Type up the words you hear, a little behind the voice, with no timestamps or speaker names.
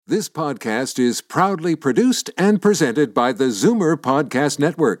This podcast is proudly produced and presented by the Znaimer Podcast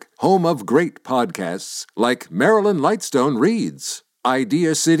Network, home of great podcasts like Marilyn Lightstone Reads,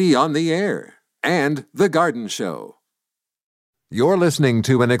 Idea City on the Air, and The Garden Show. You're listening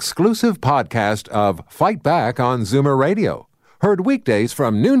to an exclusive podcast of Fight Back on Znaimer Radio, heard weekdays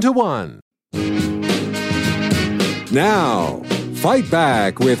from noon to 1. Now, Fight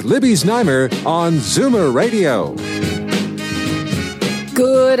Back with Libby Znaimer on Znaimer Radio.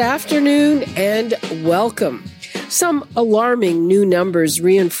 Good afternoon and welcome. Some alarming new numbers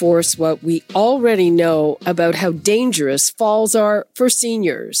reinforce what we already know about how dangerous falls are for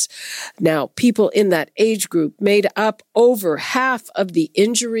seniors. Now, people in that age group made up over half of the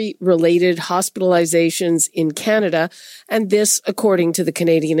injury-related hospitalizations in Canada, and this according to the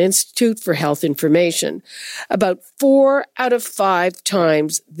Canadian Institute for Health Information. About 4 out of 5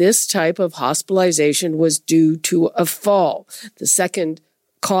 times this type of hospitalization was due to a fall. The second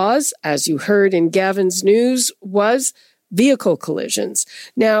cause, as you heard in Gavin's news, was vehicle collisions.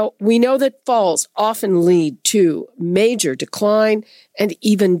 Now, we know that falls often lead to major decline and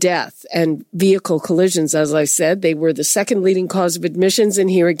even death. And vehicle collisions, as I said, they were the second leading cause of admissions. And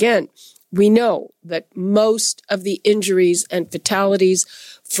here again, we know that most of the injuries and fatalities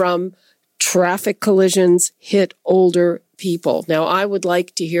from traffic collisions hit older people. Now, I would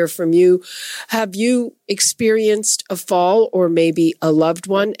like to hear from you. Have you experienced a fall or maybe a loved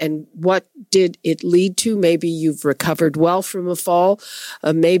one, and what did it lead to? Maybe you've recovered well from a fall.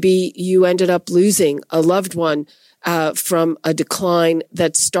 Maybe you ended up losing a loved one from a decline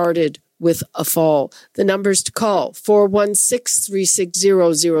that started with a fall. The numbers to call,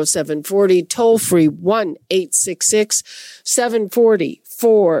 416-360-0740, toll free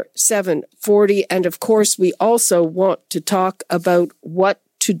 1-866-740-4740. And of course, we also want to talk about what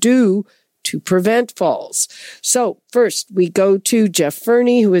to do to prevent falls. So first, we go to Geoff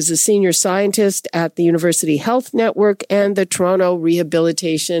Fernie, who is a senior scientist at the University Health Network and the Toronto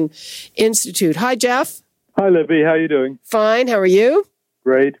Rehabilitation Institute. Hi, Geoff. Hi, Libby. How are you doing? Fine. How are you?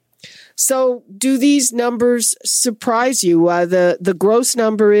 Great. So do these numbers surprise you? The gross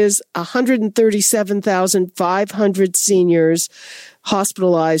number is 137,500 seniors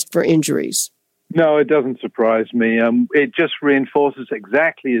hospitalized for injuries. No, it doesn't surprise me. It just reinforces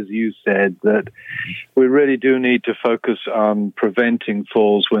exactly as you said that we really do need to focus on preventing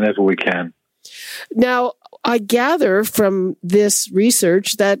falls whenever we can. Now, I gather from this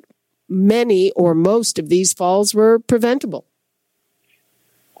research that many or most of these falls were preventable.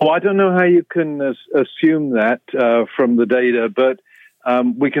 Well, I don't know how you can assume that from the data, but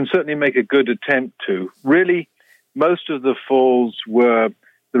we can certainly make a good attempt to. Really, most of the falls were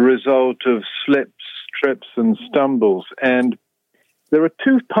the result of slips, trips, and stumbles. And there are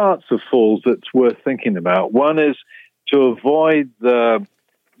 2 parts of falls that's worth thinking about. One is to avoid the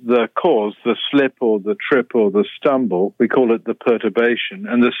cause, the slip or the trip or the stumble. We call it the perturbation.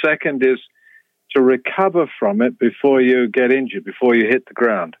 And the second is to recover from it before you get injured, before you hit the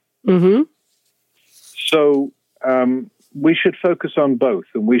ground. Mm-hmm. So we should focus on both,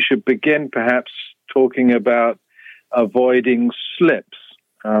 and we should begin perhaps talking about avoiding slips,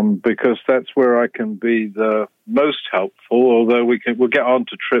 because that's where I can be the most helpful, although we'll get on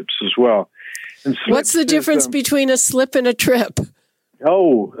to trips as well. And what's the difference between a slip and a trip?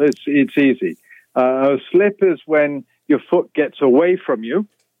 Oh, it's easy. A slip is when your foot gets away from you,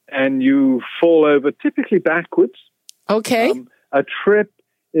 and you fall over, typically backwards. Okay. A trip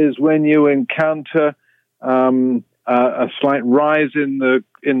is when you encounter a slight rise in the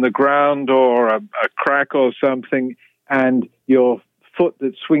ground or a crack or something, and your foot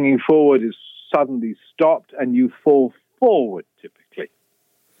that's swinging forward is suddenly stopped, and you fall forward, typically.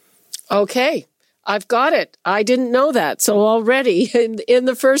 Okay. I've got it. I didn't know that. So already in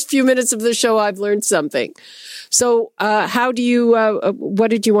the first few minutes of the show, I've learned something. So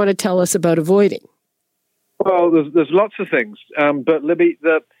what did you want to tell us about avoiding? Well, there's lots of things. But Libby,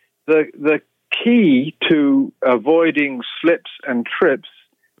 the key to avoiding slips and trips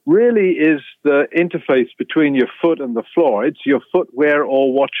really is the interface between your foot and the floor. It's your footwear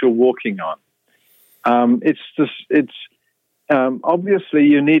or what you're walking on. Obviously,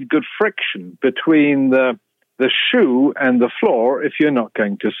 you need good friction between the shoe and the floor if you're not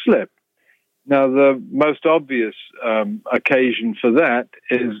going to slip. Now, the most obvious occasion for that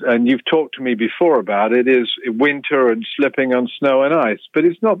is, and you've talked to me before about it, is winter and slipping on snow and ice. But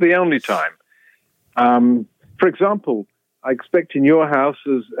it's not the only time. For example, I expect in your house,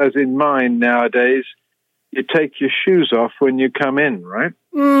 as in mine nowadays, you take your shoes off when you come in, right?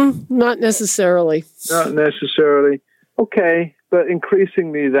 Not necessarily. Not necessarily. Okay, but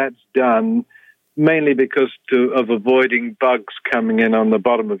increasingly that's done. mainly because of avoiding bugs coming in on the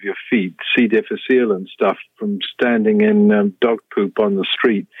bottom of your feet, C. difficile and stuff, from standing in dog poop on the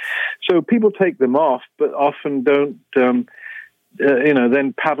street. So people take them off, but often don't,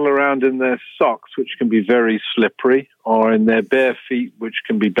 then paddle around in their socks, which can be very slippery, or in their bare feet, which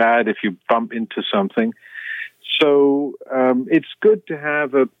can be bad if you bump into something. So it's good to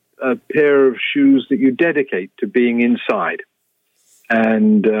have a pair of shoes that you dedicate to being inside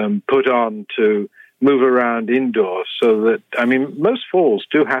and put on to move around indoors, so that, most falls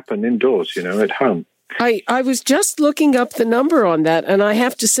do happen indoors, at home. I was just looking up the number on that, and I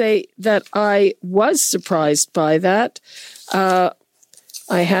have to say that I was surprised by that. I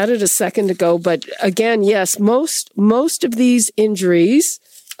had it a second ago, but again, yes, most of these injuries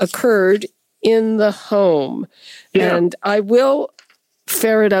occurred in the home. Yeah. And I will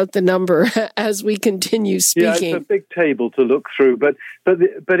ferret out the number as we continue speaking. Yeah, it's a big table to look through, but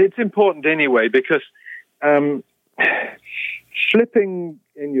it's important anyway, because slipping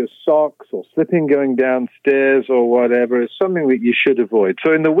in your socks or slipping going downstairs or whatever is something that you should avoid.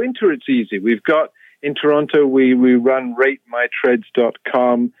 So in the winter, it's easy. We've got, in Toronto, we run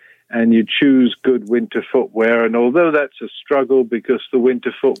ratemytreads.com, and you choose good winter footwear. And although that's a struggle because the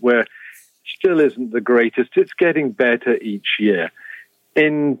winter footwear still isn't the greatest, it's getting better each year.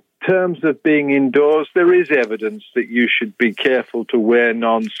 In terms of being indoors, there is evidence that you should be careful to wear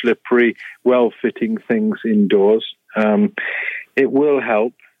non-slippery, well-fitting things indoors. It will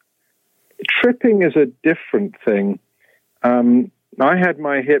help. Tripping is a different thing. I had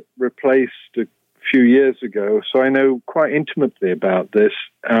my hip replaced a few years ago, so I know quite intimately about this.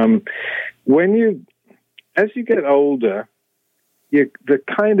 As you get older,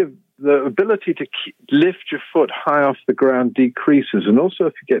 the ability to lift your foot high off the ground decreases, and also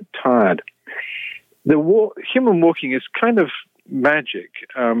if you get tired. Human walking is kind of magic.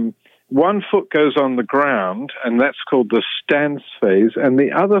 One foot goes on the ground, and that's called the stance phase, and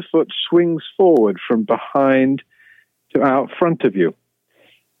the other foot swings forward from behind to out front of you.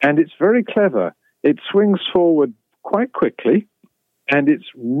 And it's very clever. It swings forward quite quickly, and it's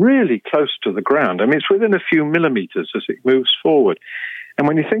really close to the ground. It's within a few millimeters as it moves forward. And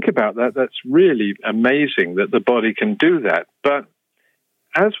when you think about that, that's really amazing that the body can do that. But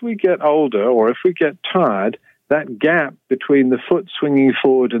as we get older, or if we get tired, that gap between the foot swinging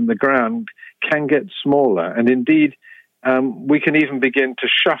forward and the ground can get smaller. And indeed, we can even begin to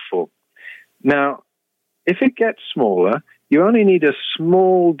shuffle. Now, if it gets smaller, you only need a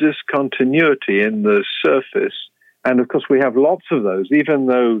small discontinuity in the surface. And of course, we have lots of those, even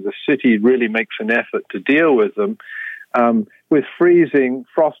though the city really makes an effort to deal with them. With freezing,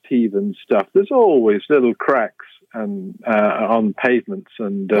 frost heave and stuff, there's always little cracks on pavements.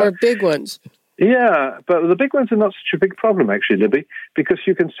 Or big ones. Yeah, but the big ones are not such a big problem, actually, Libby, because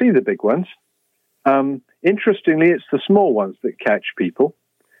you can see the big ones. Interestingly, it's the small ones that catch people.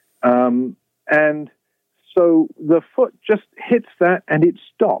 And so the foot just hits that and it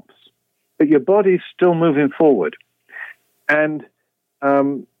stops, but your body's still moving forward. And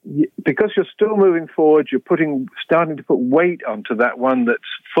because you're still moving forward, you're starting to put weight onto that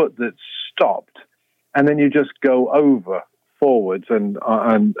foot that's stopped, and then you just go over forwards and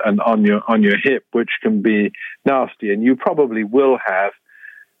on your hip, which can be nasty. And you probably will have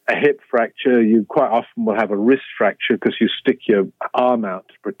a hip fracture. You quite often will have a wrist fracture because you stick your arm out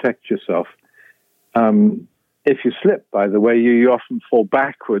to protect yourself. If you slip, by the way, you often fall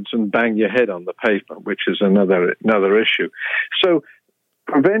backwards and bang your head on the pavement, which is another issue. So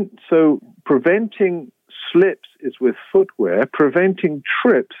preventing slips is with footwear. Preventing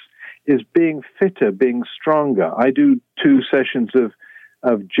trips is being fitter, being stronger. I do 2 sessions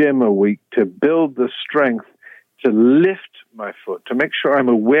of gym a week to build the strength to lift my foot, to make sure I'm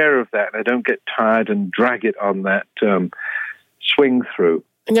aware of that and I don't get tired and drag it on that swing through.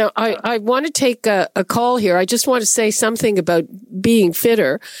 Now, I want to take a call here. I just want to say something about being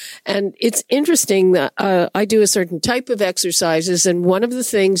fitter. And it's interesting that I do a certain type of exercises. And one of the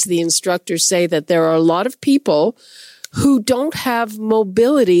things the instructors say that there are a lot of people who don't have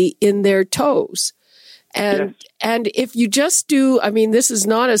mobility in their toes. And yes. And if you just do, this is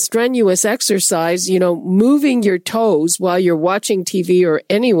not a strenuous exercise, moving your toes while you're watching TV or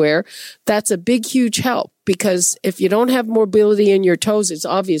anywhere, that's a big, huge help. Because if you don't have mobility in your toes, it's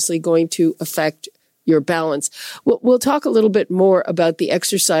obviously going to affect your balance. We'll talk a little bit more about the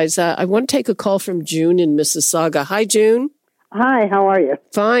exercise. I want to take a call from June in Mississauga. Hi, June. Hi, how are you?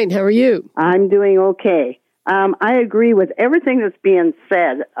 Fine. How are you? I'm doing okay. I agree with everything that's being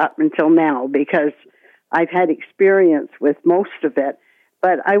said up until now because I've had experience with most of it.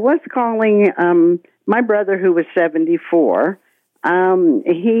 But I was calling my brother, who was 74.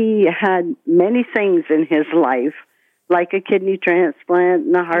 He had many things in his life, like a kidney transplant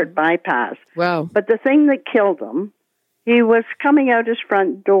and a heart bypass. Wow. But the thing that killed him, he was coming out his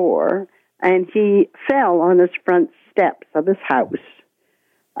front door, and he fell on his front steps of his house.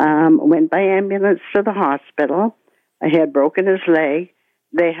 Went by ambulance to the hospital. He had broken his leg.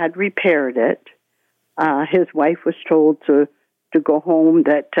 They had repaired it. His wife was told to go home,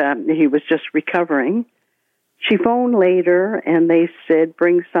 that he was just recovering. She phoned later, and they said,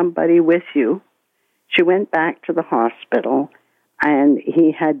 bring somebody with you. She went back to the hospital, and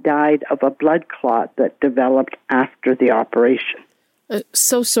he had died of a blood clot that developed after the operation.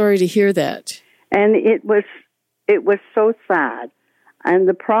 So sorry to hear that. And it was so sad. And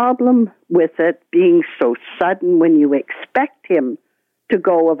the problem with it being so sudden when you expect him to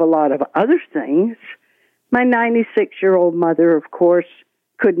go of a lot of other things, my 96-year-old mother, of course,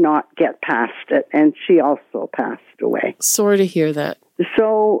 could not get past it, and she also passed away. Sorry to hear that.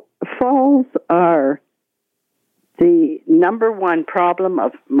 So falls are the number one problem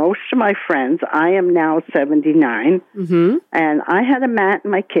of most of my friends. I am now 79, and I had a mat in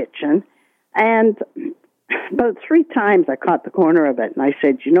my kitchen, and about 3 times I caught the corner of it, and I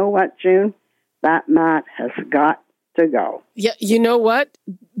said, you know what, June? That mat has got to go. Yeah, you know what?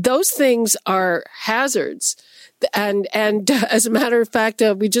 Those things are hazards. And as a matter of fact,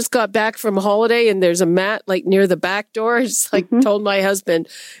 we just got back from a holiday, and there's a mat like near the back door. I just told my husband,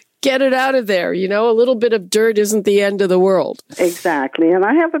 get it out of there. You know, a little bit of dirt isn't the end of the world. Exactly. And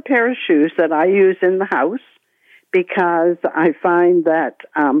I have a pair of shoes that I use in the house because I find that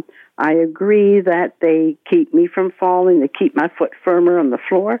I agree that they keep me from falling. They keep my foot firmer on the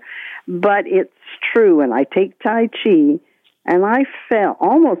floor. But it's true. And I take Tai Chi. And I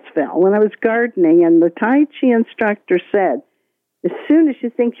almost fell when I was gardening, and the Tai Chi instructor said, as soon as you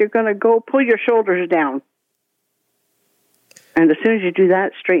think you're going to go, pull your shoulders down. And as soon as you do that,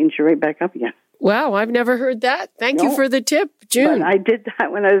 it straightens you right back up again. Wow, I've never heard that. Thank you for the tip, June. But I did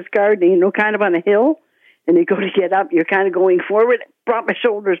that when I was gardening, kind of on a hill, and you go to get up, you're kind of going forward. It brought my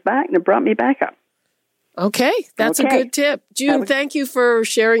shoulders back, and it brought me back up. Okay, that's a good tip. June, thank you for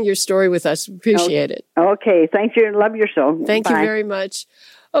sharing your story with us. Appreciate it. Okay, thank you, and love your show. Thank you very much.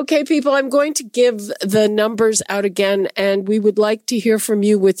 Okay, people, I'm going to give the numbers out again, and we would like to hear from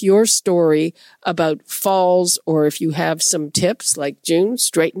you with your story about falls, or if you have some tips like June,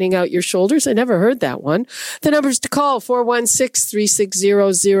 straightening out your shoulders. I never heard that one. The numbers to call,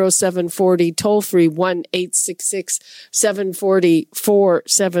 416-360-0740, toll free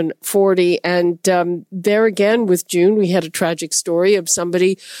 1-866-740-4740. And there again with June, we had a tragic story of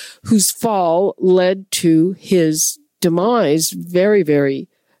somebody whose fall led to his demise. Very, very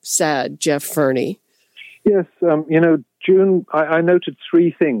sad, Geoff Fernie. Yes, June, I noted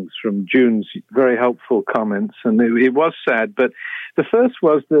 3 things from June's very helpful comments, and it was sad, but the first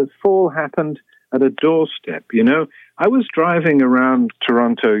was the fall happened at a doorstep. I was driving around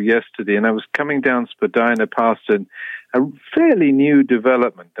Toronto yesterday, and I was coming down Spadina past a fairly new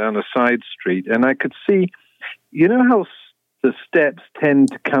development down a side street, and I could see, how the steps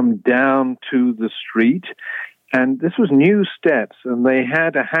tend to come down to the street? And this was new steps, and they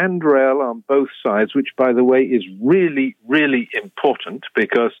had a handrail on both sides, which, by the way, is really, really important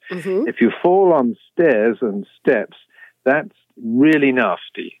because if you fall on stairs and steps, that's really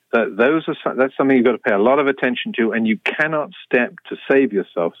nasty. That's something you've got to pay a lot of attention to, and you cannot step to save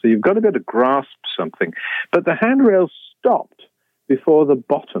yourself. So you've got to be able to grasp something. But the handrail stopped before the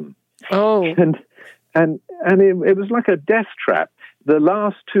bottom. Oh. And it was like a death trap. The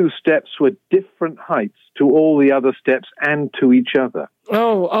last 2 steps were different heights to all the other steps and to each other.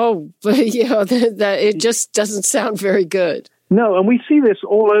 It just doesn't sound very good. No, and we see this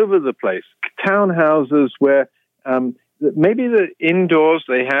all over the place. Townhouses where maybe the indoors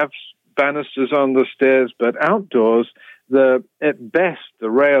they have banisters on the stairs, but outdoors, at best, the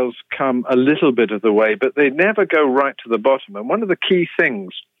rails come a little bit of the way, but they never go right to the bottom. And one of the key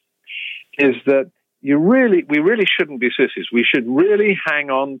things is that we really shouldn't be sissies. We should really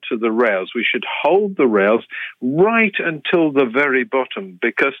hang on to the rails. We should hold the rails right until the very bottom,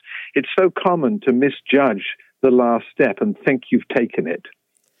 because it's so common to misjudge the last step and think you've taken it.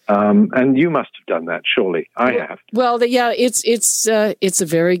 And you must have done that, surely. I have. Well, yeah, it's a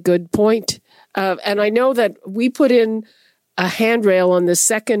very good point. And I know that we put in a handrail on the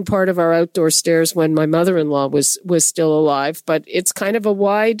second part of our outdoor stairs when my mother-in-law was still alive, but it's kind of a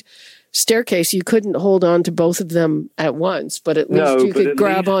wide staircase. You couldn't hold on to both of them at once, but at least you could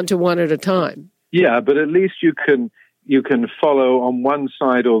grab onto one at a time. Yeah, but at least you can follow on one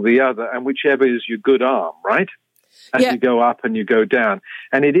side or the other, and whichever is your good arm, right? As you go up and you go down.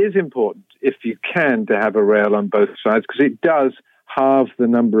 And it is important, if you can, to have a rail on both sides, because it does halve the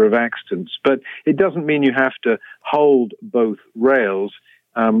number of accidents. But it doesn't mean you have to hold both rails.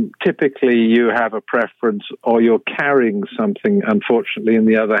 Typically, you have a preference, or you're carrying something, unfortunately, in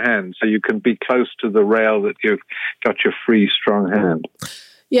the other hand, so you can be close to the rail that you've got your free, strong hand.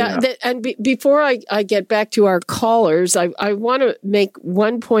 Yeah. Before I get back to our callers, I want to make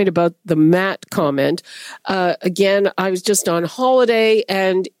one point about the mat comment. Again, I was just on holiday,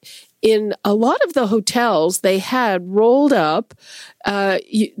 and in a lot of the hotels, they had rolled up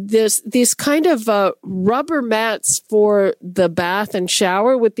these kind of rubber mats for the bath and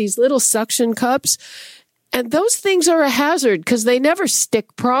shower with these little suction cups. And those things are a hazard because they never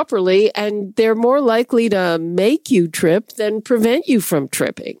stick properly, and they're more likely to make you trip than prevent you from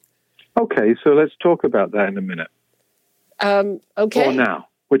tripping. Okay, so let's talk about that in a minute. Okay. Or now,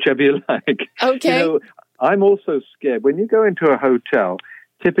 whichever you like. Okay. You know, I'm also scared. When you go into a hotel,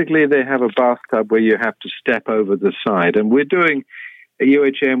 typically they have a bathtub where you have to step over the side. And we're doing, at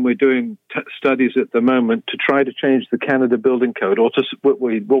UHM, we're doing studies at the moment to try to change the Canada Building Code. Or what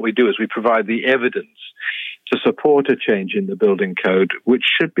we do is we provide the evidence to support a change in the building code, which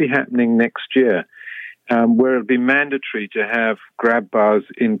should be happening next year, where it'll be mandatory to have grab bars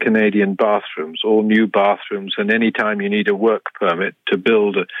in Canadian bathrooms, all new bathrooms, and any time you need a work permit to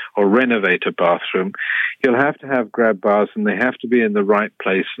build or renovate a bathroom, you'll have to have grab bars, and they have to be in the right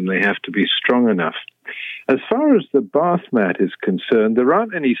place, and they have to be strong enough. As far as the bath mat is concerned, there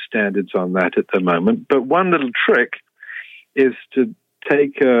aren't any standards on that at the moment, but one little trick is to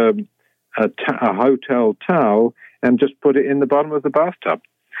take a hotel towel and just put it in the bottom of the bathtub.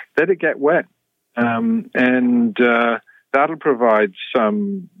 Let it get wet, and that'll provide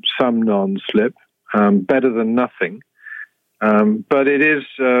some non-slip, better than nothing. But it is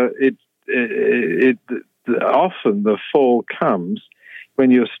often the fall comes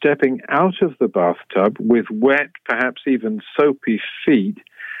when you're stepping out of the bathtub with wet, perhaps even soapy feet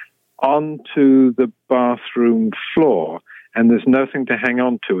onto the bathroom floor, and there's nothing to hang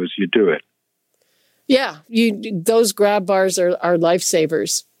on to as you do it. Yeah, those grab bars are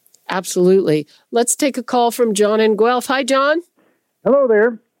lifesavers. Absolutely. Let's take a call from John in Guelph. Hi, John. Hello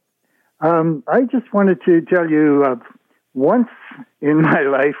there. I just wanted to tell you once in my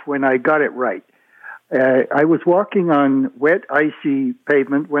life when I got it right. I was walking on wet, icy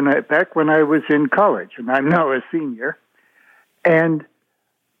pavement back when I was in college, and I'm now a senior. And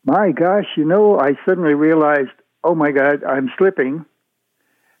my gosh, I suddenly realized, oh my God, I'm slipping.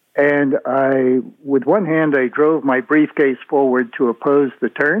 And with one hand, I drove my briefcase forward to oppose the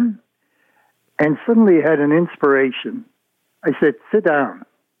turn, and suddenly had an inspiration. I said, sit down.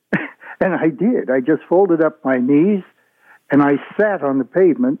 And I did. I just folded up my knees, and I sat on the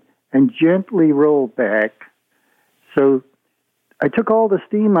pavement and gently rolled back. So I took all the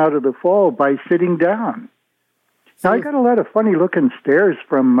steam out of the fall by sitting down. Now, I got a lot of funny-looking stares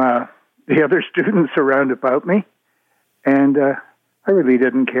from the other students around about me, and I really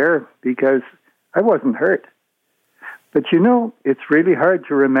didn't care because I wasn't hurt. But it's really hard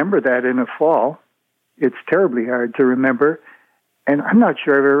to remember that in a fall. It's terribly hard to remember, and I'm not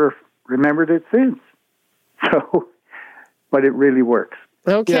sure I've ever remembered it since. So, but it really works.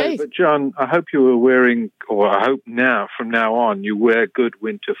 Okay. Yeah, but John, I hope you were wearing, or I hope from now on, you wear good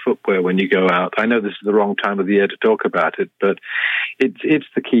winter footwear when you go out. I know this is the wrong time of the year to talk about it, but it's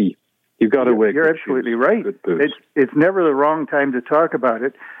the key. You've got to wear. You're absolutely right. Good boots. It's never the wrong time to talk about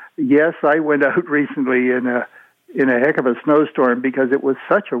it. Yes, I went out recently in a heck of a snowstorm because it was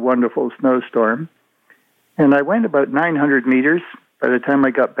such a wonderful snowstorm, and I went about 900 meters by the time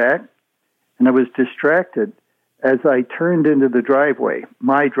I got back, and I was distracted as I turned into the driveway,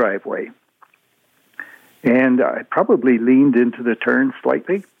 my driveway, and I probably leaned into the turn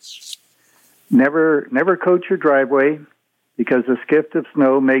slightly. Never coat your driveway because a skift of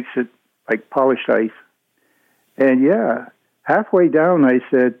snow makes it like polished ice. And yeah, halfway down I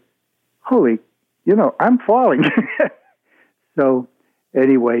said, holy, I'm falling. So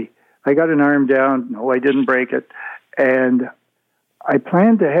anyway, I got an arm down. No, I didn't break it. And I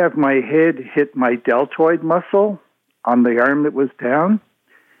planned to have my head hit my deltoid muscle on the arm that was down.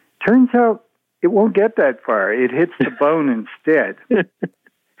 Turns out it won't get that far. It hits the bone instead.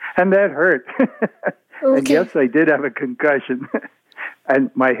 And that hurt. Okay. And yes, I did have a concussion.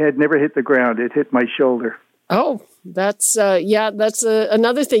 And my head never hit the ground. It hit my shoulder. Oh, that's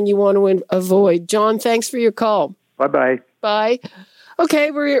another thing you want to avoid. John, thanks for your call. Bye-bye. Bye.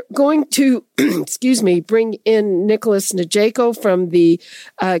 Okay, we're going to, bring in Nicholas Gnidziejko from the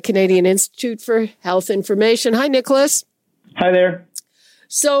Canadian Institute for Health Information. Hi, Nicholas. Hi there.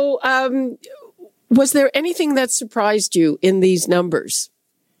 So, was there anything that surprised you in these numbers?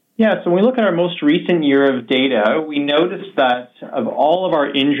 Yeah, so when we look at our most recent year of data, we noticed that of all of our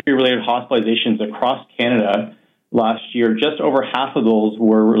injury-related hospitalizations across Canada last year, just over half of those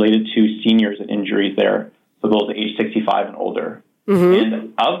were related to seniors and injuries there, so those age 65 and older. Mm-hmm.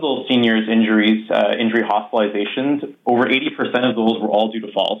 And of those seniors' injury hospitalizations, over 80% of those were all due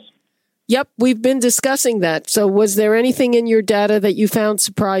to falls. Yep, we've been discussing that. So was there anything in your data that you found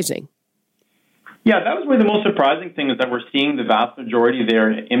surprising? Yeah, that was really the most surprising thing, is that we're seeing the vast majority there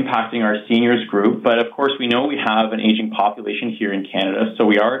impacting our seniors group. But of course, we know we have an aging population here in Canada, so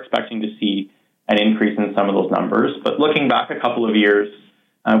we are expecting to see an increase in some of those numbers. But looking back a couple of years,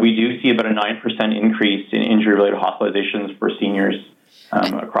 we do see about a 9% increase in injury-related hospitalizations for seniors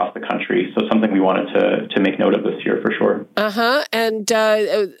across the country. So something we wanted to make note of this year for sure. And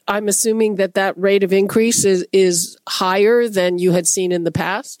I'm assuming that rate of increase is higher than you had seen in the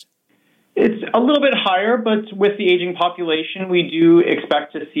past? It's a little bit higher, but with the aging population, we do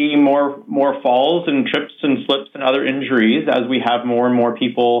expect to see more falls and trips and slips and other injuries as we have more and more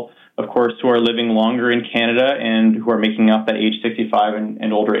people, of course, who are living longer in Canada and who are making up that age 65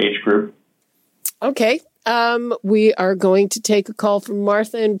 and older age group. Okay. We are going to take a call from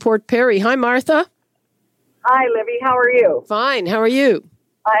Martha in Port Perry. Hi, Martha. Hi, Libby. How are you? Fine. How are you?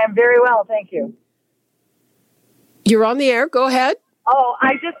 I am very well, thank you. You're on the air. Go ahead. Oh,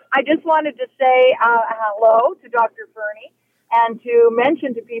 I just wanted to say hello to Dr. Fernie and to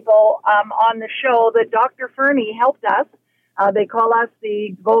mention to people on the show that Dr. Fernie helped us. They call us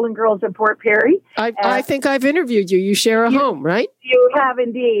the Golden Girls of Port Perry. I think I've interviewed you. You share a home, right? You have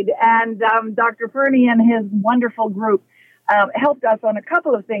indeed. And Dr. Fernie and his wonderful group helped us on a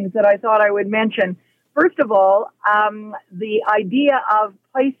couple of things that I thought I would mention. First of all, the idea of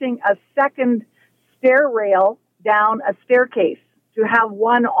placing a second stair rail down a staircase, to have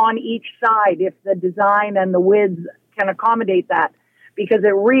one on each side if the design and the width can accommodate that, because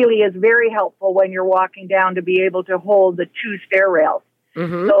it really is very helpful when you're walking down to be able to hold the two stair rails.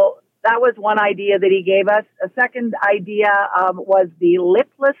 Mm-hmm. So that was one idea that he gave us. A second idea was the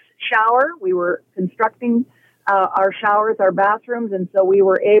lipless shower. We were constructing our showers, our bathrooms, and so we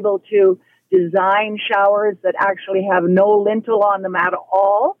were able to design showers that actually have no lintel on them at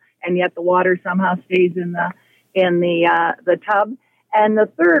all, and yet the water somehow stays in the tub. And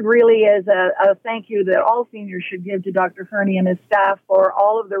the third really is a thank you that all seniors should give to Dr. Fernie and his staff for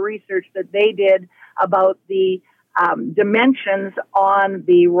all of the research that they did about the dimensions on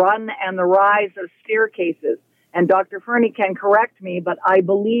the run and the rise of staircases. And Dr. Fernie can correct me, but I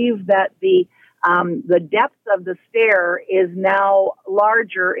believe that the depth of the stair is now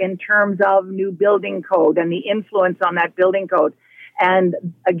larger in terms of new building code and the influence on that building code. And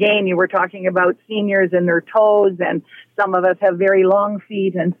again, you were talking about seniors and their toes, and some of us have very long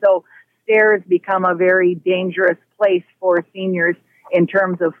feet. And so stairs become a very dangerous place for seniors in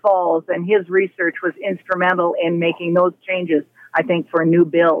terms of falls. And his research was instrumental in making those changes, I think, for new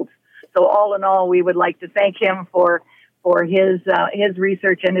builds. So all in all, we would like to thank him for his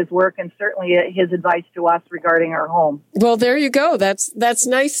research and his work, and certainly his advice to us regarding our home. Well, there you go. That's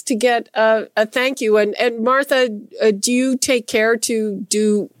nice to get a thank you. And Martha, do you take care to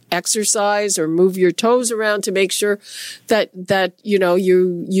do exercise or move your toes around to make sure that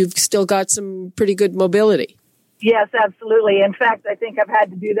you've still got some pretty good mobility? Yes, absolutely. In fact, I think I've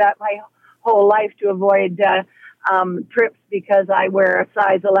had to do that my whole life to avoid trips, because I wear a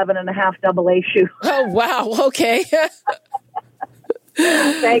size 11.5 AA shoe. Oh, wow. Okay.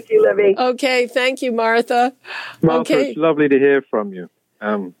 Thank you, Libby. Okay. Thank you, Martha. Martha, okay. It's lovely to hear from you.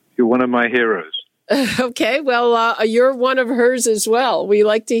 You're one of my heroes. Okay. Well, you're one of hers as well. We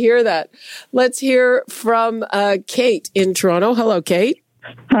like to hear that. Let's hear from Kate in Toronto. Hello, Kate.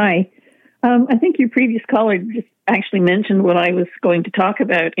 Hi. I think your previous caller just actually mentioned what I was going to talk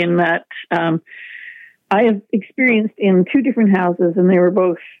about, in that I have experienced in two different houses, and they were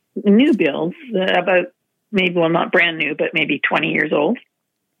both new builds, about maybe, well, not brand new, but maybe 20 years old.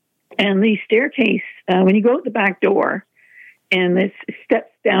 And the staircase, when you go out the back door, and it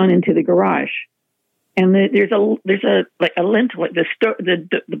steps down into the garage, and there's a lintel.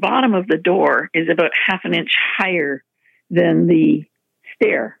 The bottom of the door is about half an inch higher than the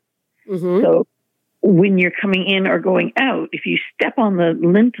stair. Mm-hmm. So when you're coming in or going out, if you step on the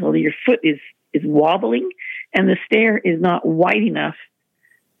lintel, your foot is wobbling, and the stair is not wide enough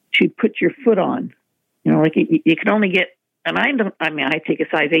to put your foot on. Like you can only get, and I take a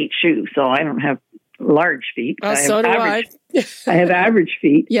size 8 shoe, so I don't have large feet. So do I. I have average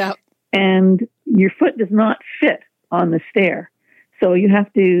feet. Yeah. And your foot does not fit on the stair. So you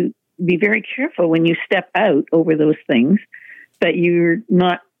have to be very careful when you step out over those things, that you're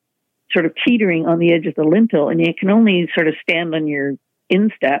not sort of teetering on the edge of the lintel, and you can only sort of stand on your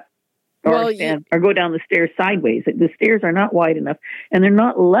instep or go down the stairs sideways. The stairs are not wide enough, and they're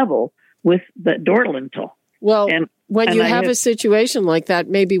not level with the door lintel. Well, when you have a situation like that,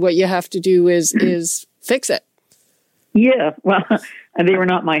 maybe what you have to do is fix it. Yeah, well, they were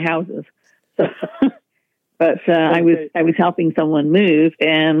not my houses, so, but I was helping someone move,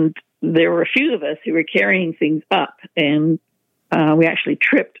 and there were a few of us who were carrying things up, and we actually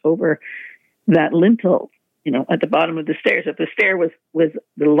tripped over that lintel, at the bottom of the stairs. If the stair was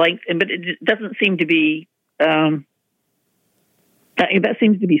the length, but it doesn't seem to be that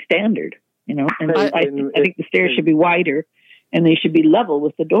seems to be standard, And I think the stairs should be wider, and they should be level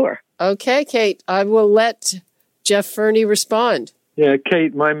with the door. Okay, Kate, I will let Geoff Fernie respond. Yeah,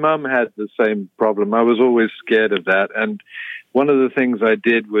 Kate, my mum had the same problem. I was always scared of that, and one of the things I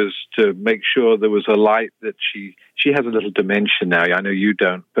did was to make sure there was a light that she has a little dementia now. I know you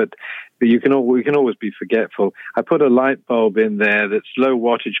don't, but we can always be forgetful. I put a light bulb in there that's low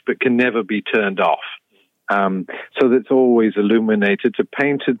wattage but can never be turned off, so that's always illuminated. I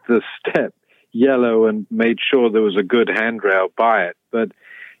painted the step yellow and made sure there was a good handrail by it. But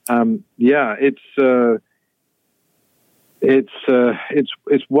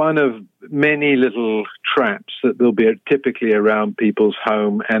it's one of many little traps that there'll be typically around people's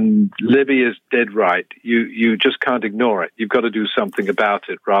home. And Libby is dead right. You just can't ignore it. You've got to do something about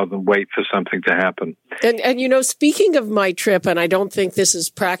it rather than wait for something to happen. And speaking of my trip, and I don't think this is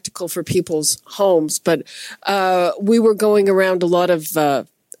practical for people's homes, but we were going around a lot of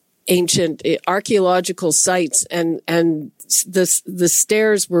ancient archaeological sites, and the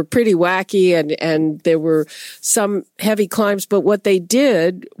stairs were pretty wacky, and there were some heavy climbs. But what they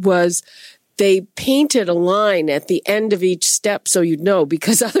did was they painted a line at the end of each step, so you'd know,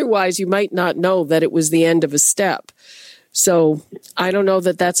 because otherwise you might not know that it was the end of a step. So I don't know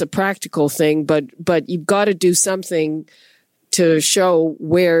that that's a practical thing, but you've got to do something to show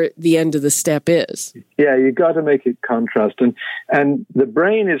where the end of the step is. Yeah, you got to make it contrast, and the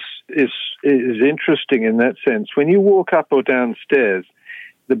brain is interesting in that sense. When you walk up or downstairs,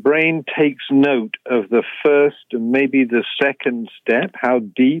 the brain takes note of the first and maybe the second step, how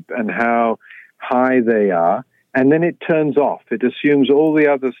deep and how high they are, and then it turns off. It assumes all the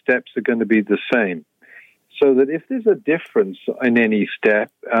other steps are going to be the same, so that if there's a difference in any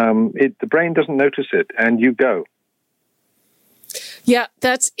step, the brain doesn't notice it, and you go. Yeah,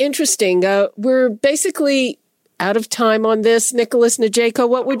 that's interesting. We're basically out of time on this. Nicholas Gnidziejko,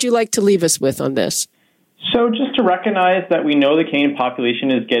 what would you like to leave us with on this? So just to recognize that we know the Canadian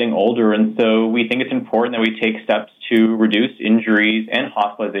population is getting older, and so we think it's important that we take steps to reduce injuries and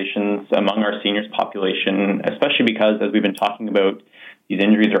hospitalizations among our seniors population, especially because, as we've been talking about, these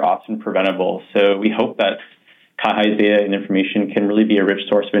injuries are often preventable. So we hope that CIHI's data and information can really be a rich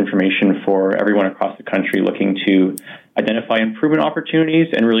source of information for everyone across the country looking to identify improvement opportunities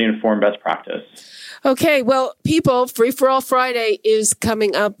and really inform best practice. Okay, well, people, Free for All Friday is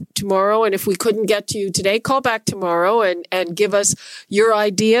coming up tomorrow, and if we couldn't get to you today, call back tomorrow and give us your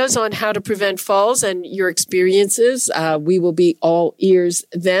ideas on how to prevent falls and your experiences. We will be all ears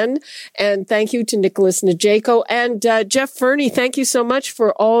then. And thank you to Nicholas Gnidziejko and Geoff Fernie. Thank you so much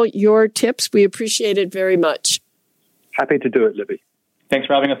for all your tips. We appreciate it very much. Happy to do it, Libby. Thanks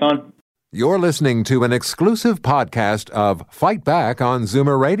for having us on. You're listening to an exclusive podcast of Fight Back on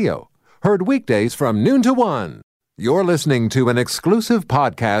Zoomer Radio. Heard weekdays from noon to 1. You're listening to an exclusive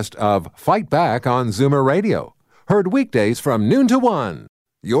podcast of Fight Back on Zoomer Radio. Heard weekdays from noon to 1.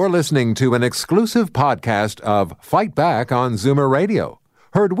 You're listening to an exclusive podcast of Fight Back on Zoomer Radio.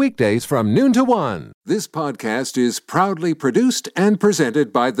 Heard weekdays from noon to 1. This podcast is proudly produced and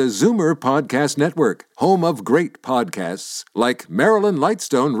presented by the Zoomer Podcast Network, home of great podcasts like Marilyn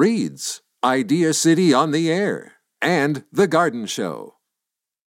Lightstone Reads, Idea City on the Air, and The Garden Show.